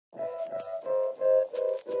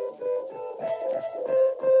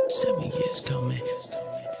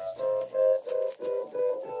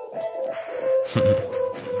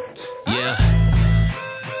Yeah.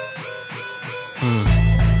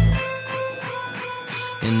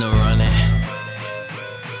 In the running.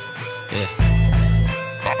 Yeah.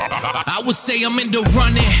 I would say I'm in the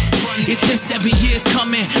running. It's been 7 years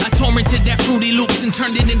coming. I torrented that Fruity Loops and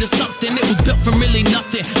turned it into something. It was built from really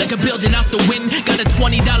nothing, like a building out the wind. Got a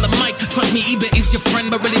 $20 mic, trust me, eBay is your friend.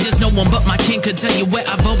 But really there's no one but my king could tell you where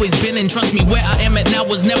I've always been. And trust me, where I am at now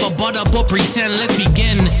was never bought up or pretend. Let's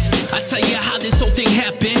begin. I tell you how this whole thing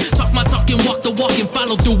happened. Talk my talk and walk the walk and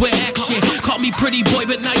follow through with action. Call me pretty boy,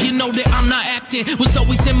 but now you know that I'm not acting. Was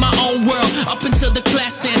always in my own world, up until the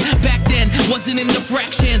class end. Back then, wasn't in the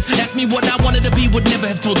fractions. Ask me what I wanted to be, would never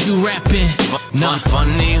have told you rapping. Nah.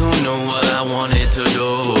 Funny who knew what I wanted to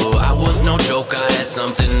do. I was no joke, I had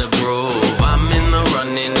something to prove. I'm in the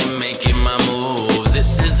running and making my moves.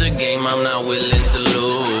 This is a game I'm not willing to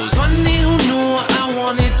lose. Funny who knew what I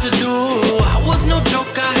wanted to do. I was no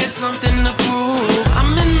joke, I had something to prove.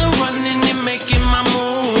 I'm in the running and making my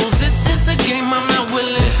moves. This is a game I'm not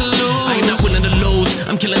willing to lose. I ain't not willing to lose.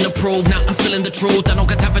 I'm killing the proof, now I'm spilling the truth. I don't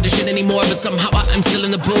got time for this shit anymore, but somehow I'm still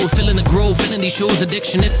in the booth. Feeling the groove, feeling these shoes.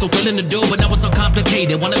 Addiction, it's so thrilling to do, but now it's all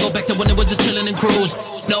complicated. Wanna go back to when it was just chilling and cruise.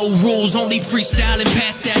 No rules, only freestyling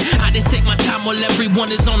past that. I just take my time while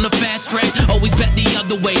everyone is on the fast track. Always bet the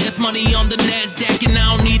other way, that's money on the NASDAQ. And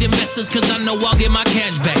I don't need investors, cause I know I'll get my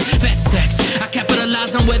cash back. Fast stacks, I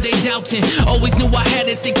capitalize on where they doubting. Always knew I had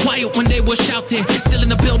it, stay quiet when they were shouting. Still in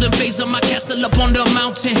the building phase of my castle up on the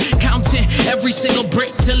mountain. Counting every single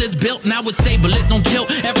brick till it's built. Now it's stable, it don't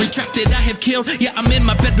tilt. Every track that I have killed, yeah, I'm in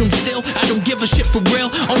my bedroom still. I don't give a shit for real,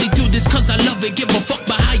 only do this cause I love it. Give a fuck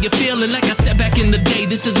about how you feel. And like I said back in the day,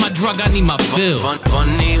 this is my drug, I need my fill.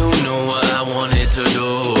 Funny who knew what I wanted to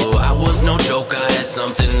do. I was no joke, I had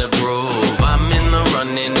something to prove. I'm in the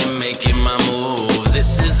running and making my moves.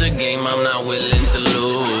 This is a game I'm not willing to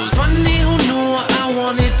lose. Funny who knew what I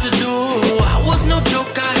wanted to do. I was no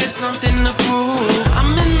joke, I had something to prove.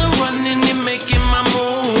 I'm in the running and making my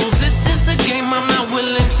moves. This is a game I'm not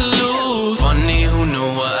willing to lose. Funny who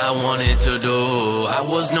knew what I wanted to do. I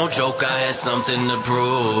was no joke, I had something to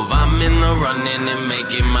prove. I'm in the running and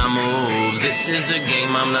making my moves. This is a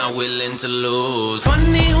game I'm not willing to lose.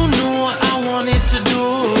 Funny who knew what I wanted to do.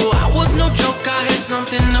 I was no joke, I had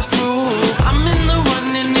something to